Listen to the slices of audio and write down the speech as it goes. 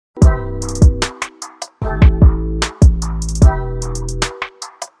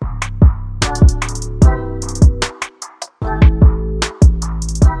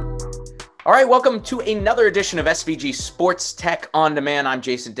All right, welcome to another edition of SVG Sports Tech On Demand. I'm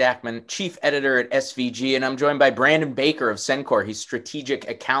Jason Dackman, Chief Editor at SVG, and I'm joined by Brandon Baker of Sencore. He's Strategic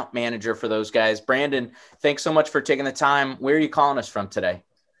Account Manager for those guys. Brandon, thanks so much for taking the time. Where are you calling us from today?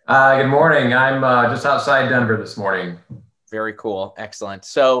 Good morning. I'm just outside Denver this morning. Very cool. Excellent.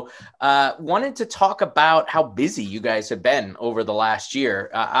 So, wanted to talk about how busy you guys have been over the last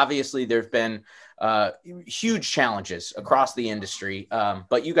year. Obviously, there have been huge challenges across the industry,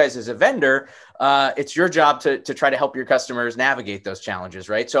 but you guys as a vendor, it's your job to try to help your customers navigate those challenges,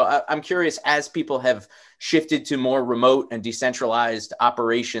 right? So, I'm curious, as people have shifted to more remote and decentralized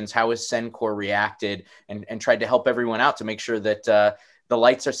operations, how has Sencore reacted and tried to help everyone out to make sure that the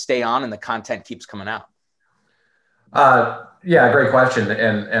lights are stay on and the content keeps coming out? Yeah, great question.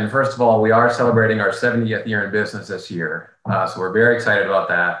 And first of all, we are celebrating our 70th year in business this year. So we're very excited about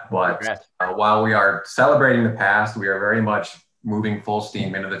that. But Congrats. while we are celebrating the past, we are very much moving full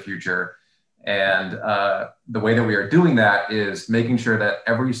steam into the future. And the way that we are doing that is making sure that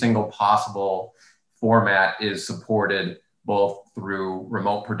every single possible format is supported both through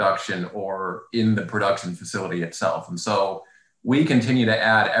remote production or in the production facility itself. And so we continue to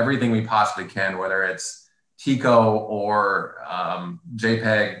add everything we possibly can, whether it's TICO or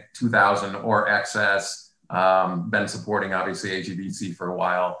JPEG 2000 or XS, been supporting obviously HEVC for a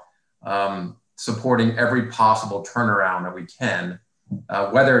while, supporting every possible turnaround that we can,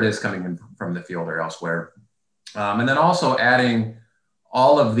 whether it is coming in from the field or elsewhere. And then also adding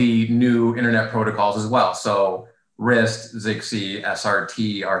all of the new internet protocols as well. So RIST, ZXC,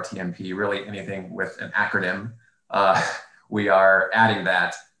 SRT, RTMP, really anything with an acronym, we are adding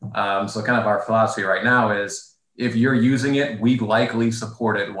that. So kind of our philosophy right now is if you're using it, we likely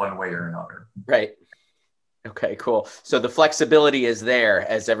support it one way or another. Right. Okay, cool. So the flexibility is there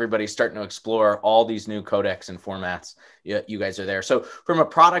as everybody's starting to explore all these new codecs and formats. You guys are there. So from a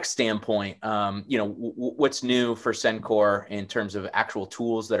product standpoint, what's new for Sencore in terms of actual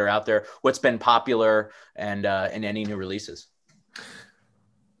tools that are out there? What's been popular and any new releases?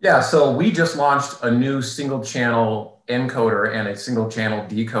 Yeah, so we just launched a new single channel encoder and a single channel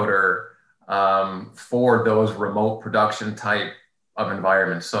decoder for those remote production type of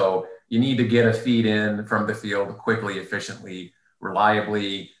environments. So you need to get a feed in from the field quickly, efficiently,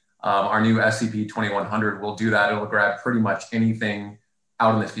 reliably. Our new SCP-2100 will do that. It'll grab pretty much anything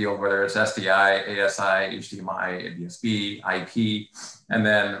out in the field, whether it's SDI, ASI, HDMI, ADSB, IP, and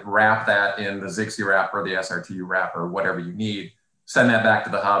then wrap that in the ZXC wrap or the SRT wrap or whatever you need. Send that back to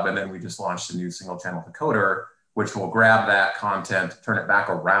the hub, and then we just launched a new single channel decoder, which will grab that content, turn it back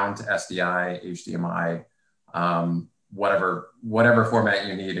around to SDI, HDMI, whatever format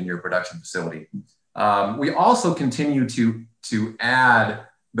you need in your production facility. We also continue to add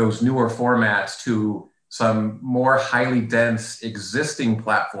those newer formats to some more highly dense existing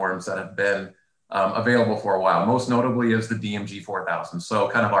platforms that have been available for a while. Most notably is the DMG 4000. So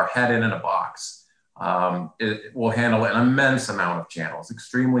kind of our head in a box. It will handle an immense amount of channels,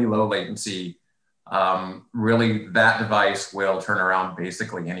 extremely low latency. Really, that device will turn around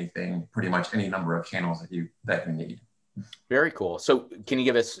basically anything, pretty much any number of channels that you need. Very cool. So can you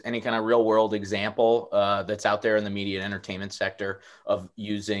give us any kind of real world example that's out there in the media and entertainment sector of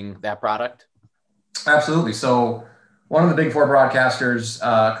using that product? Absolutely. So one of the big four broadcasters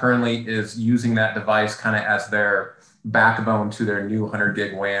currently is using that device kind of as their backbone to their new 100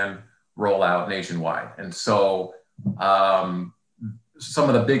 gig WAN rollout nationwide. And so some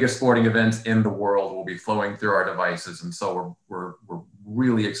of the biggest sporting events in the world will be flowing through our devices. And so we're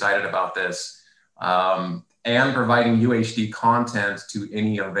really excited about this and providing UHD content to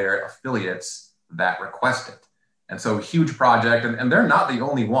any of their affiliates that request it. And so huge project, and they're not the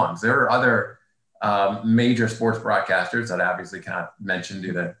only ones. There are other major sports broadcasters that I obviously cannot mention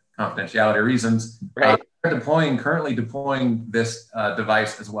due to confidentiality reasons. Right. Currently deploying this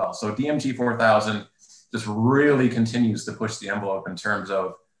device as well. So DMG 4000 just really continues to push the envelope in terms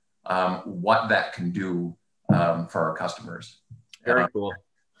of what that can do for our customers. Very cool.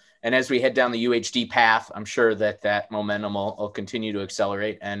 And as we head down the UHD path, I'm sure that momentum will continue to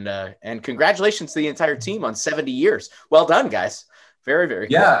accelerate. And congratulations to the entire team on 70 years. Well done, guys. Very, very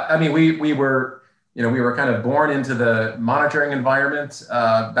cool. Yeah, I mean, we were kind of born into the monitoring environment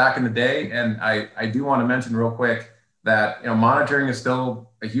back in the day. And I do want to mention real quick that monitoring is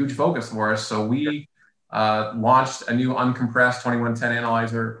still a huge focus for us. So we launched a new uncompressed 2110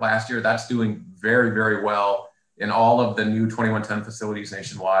 analyzer last year. That's doing very, very well in all of the new 2110 facilities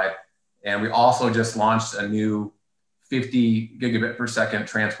nationwide. And we also just launched a new 50 gigabit per second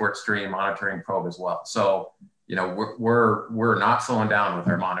transport stream monitoring probe as well. So, we're not slowing down with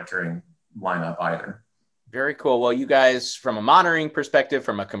our monitoring lineup either. Very cool. Well, you guys, from a monitoring perspective,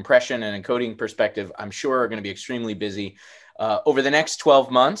 from a compression and encoding perspective, I'm sure are going to be extremely busy over the next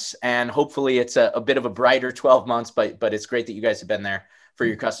 12 months. And hopefully it's a bit of a brighter 12 months, but it's great that you guys have been there for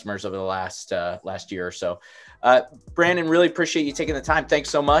your customers over the last year or so. Brandon, really appreciate you taking the time. Thanks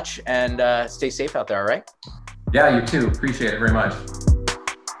so much, and stay safe out there. All right. Yeah, you too. Appreciate it very much.